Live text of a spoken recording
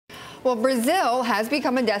Well, Brazil has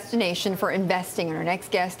become a destination for investing, and our next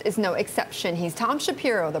guest is no exception. He's Tom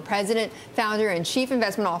Shapiro, the president, founder, and chief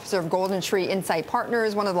investment officer of GoldenTree InSite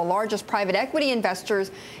Partners, one of the largest private equity investors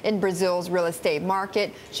in Brazil's real estate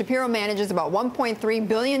market. Shapiro manages about $1.3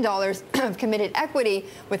 billion of committed equity,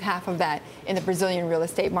 with half of that in the Brazilian real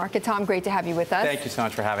estate market. Tom, great to have you with us. Thank you so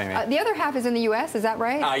much for having me. The other half is in the U.S., is that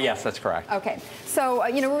right? Yes, that's correct. Okay. So,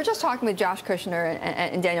 we were just talking with Josh Kushner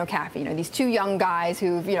and Daniel Caffey, these two young guys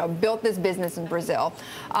who've, built this business in Brazil.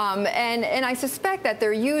 And I suspect that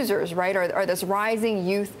their users, right, are this rising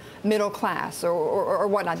youth middle class or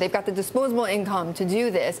whatnot. They've got the disposable income to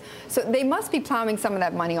do this. So they must be plowing some of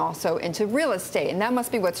that money also into real estate, and that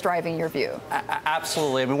must be what's driving your view.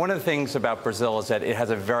 Absolutely. I mean, one of the things about Brazil is that it has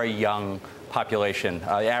a very young population.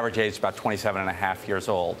 The average age is about 27.5 years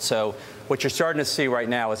old. So what you're starting to see right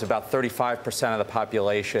now is about 35% of the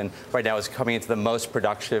population right now is coming into the most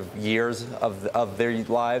productive years of their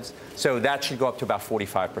lives. So that should go up to about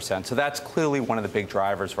 45%. So that's clearly one of the big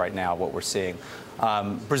drivers right now, what we're seeing.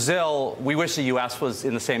 Brazil, we wish the U.S. was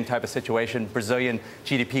in the same type of situation. Brazilian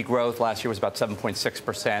GDP growth last year was about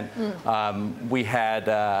 7.6%. We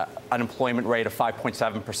had unemployment rate of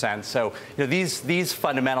 5.7%. So these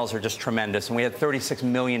fundamentals are just tremendous. And we had 36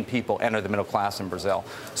 million people enter the middle class in Brazil.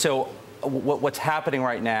 So what's happening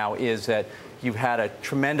right now is that you've had a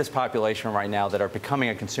tremendous population right now that are becoming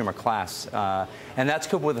a consumer class. And that's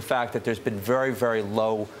coupled with the fact that there's been very, very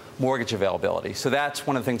low mortgage availability. So that's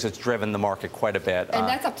one of the things that's driven the market quite a bit. And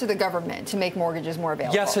that's up to the government to make mortgages more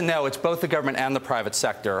available. Yes and no. It's both the government and the private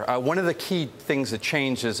sector. One of the key things that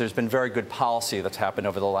changed is there's been very good policy that's happened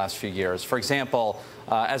over the last few years. For example,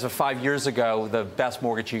 as of 5 years ago, the best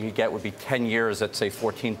mortgage you could get would be 10 years at, say,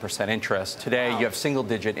 14% interest. Today, you have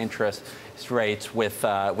single-digit interest rates with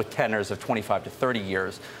tenors of 25 to 30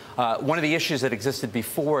 years. One of the issues that existed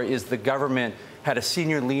before is the government had a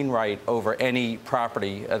senior lien right over any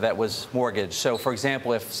property that was mortgaged. So, for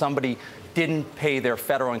example, if somebody didn't pay their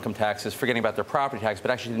federal income taxes, forgetting about their property tax, but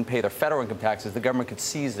actually didn't pay their federal income taxes, the government could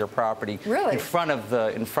seize their property in front of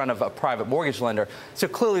a private mortgage lender. So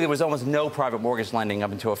clearly there was almost no private mortgage lending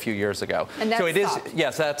up until a few years ago. And that's so it stopped. Is,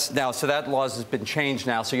 yes, that's now. So that law has been changed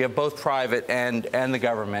now. So you have both private and the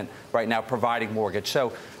government right now providing mortgage.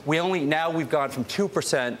 So we've gone from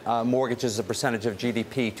 2% mortgages as a percentage of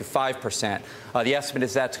GDP to 5%. The estimate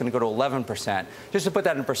is that's going to go to 11%. Just to put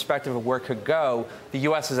that in perspective of where it could go, the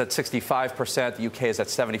U.S. is at 65%, the U.K. is at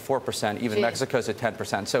 74%, even Mexico is at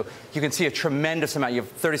 10%. So you can see a tremendous amount. You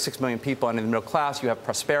have 36 million people in the middle class. You have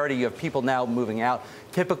prosperity. You have people now moving out.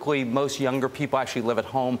 Typically, most younger people actually live at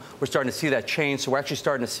home. We're starting to see that change. So we're actually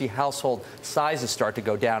starting to see household sizes start to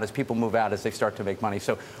go down as people move out, as they start to make money.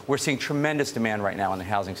 So we're seeing tremendous demand right now in the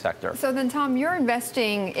housing sector. So then, Tom, you're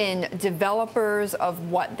investing in developers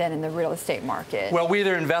of what then in the real estate market? Well, we're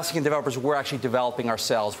either investing in developers, we're actually developing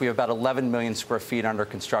ourselves. We have about 11 million square feet under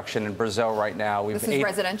construction in Brazil right now. This is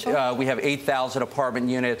residential? We have 8,000 apartment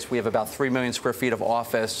units. We have about 3 million square feet of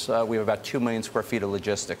office. We have about 2 million square feet of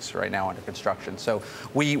logistics right now under construction. So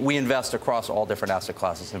we invest across all different asset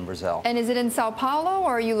classes in Brazil. And is it in Sao Paulo,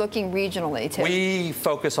 or are you looking regionally too? We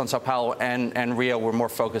focus on Sao Paulo and Rio. We're more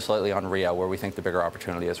focused lately on Rio, where we think the bigger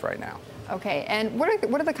opportunity is right now. Okay, and what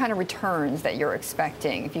are the kind of returns that you're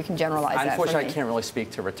expecting, if you can generalize that for me? Unfortunately, I can't really speak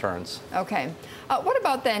to returns. Okay. What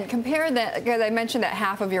about then, compare that, because I mentioned that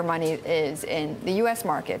half of your money is in the U.S.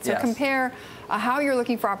 market. So compare how you're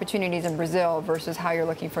looking for opportunities in Brazil versus how you're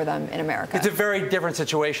looking for them in America. It's a very different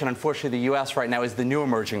situation. Unfortunately, the U.S. right now is the new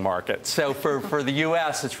emerging market. So for the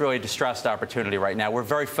U.S., it's really a distressed opportunity right now. We're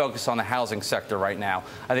very focused on the housing sector right now.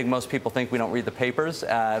 I think most people think we don't read the papers,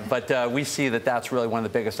 but we see that that's really one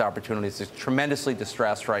of the biggest opportunities. It's tremendously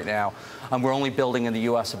distressed right now. We're only building in the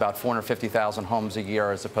U.S. about 450,000 homes a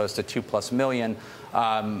year as opposed to 2+ million.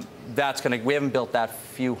 We haven't built that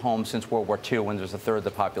few homes since World War II, when there's a third of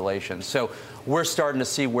the population. So we're starting to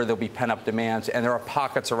see where there'll be pent-up demands, and there are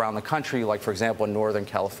pockets around the country, like, for example, in Northern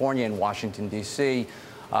California and Washington, D.C.,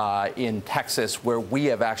 in Texas, where we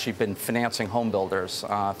have actually been financing home builders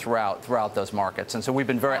throughout those markets. And so we've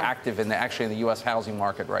been very active in the U.S. housing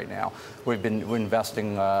market right now. We're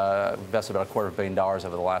investing about $250 million over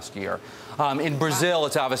the last year. In Brazil,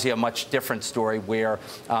 it's obviously a much different story, where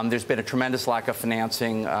there's been a tremendous lack of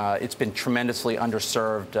financing. It's been tremendously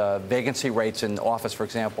underserved. Vacancy rates in office, for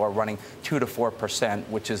example, are running 2 to 4%,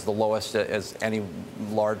 which is the lowest as any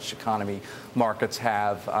large economy markets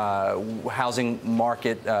have. Housing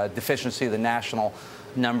market deficiency. The national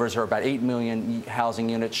numbers are about 8 million housing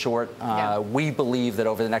units short. We believe that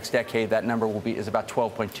over the next decade, that number is about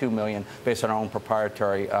 12.2 million based on our own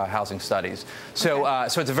proprietary housing studies. So,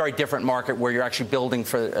 so it's a very different market where you're actually building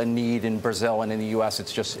for a need in Brazil, and in the U.S.,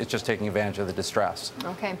 it's just taking advantage of the distress.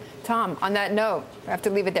 Okay, Tom. On that note, I have to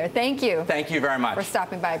leave it there. Thank you. Thank you very much for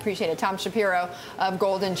stopping by. I appreciate it. Tom Shapiro of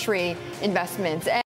GoldenTree Investments.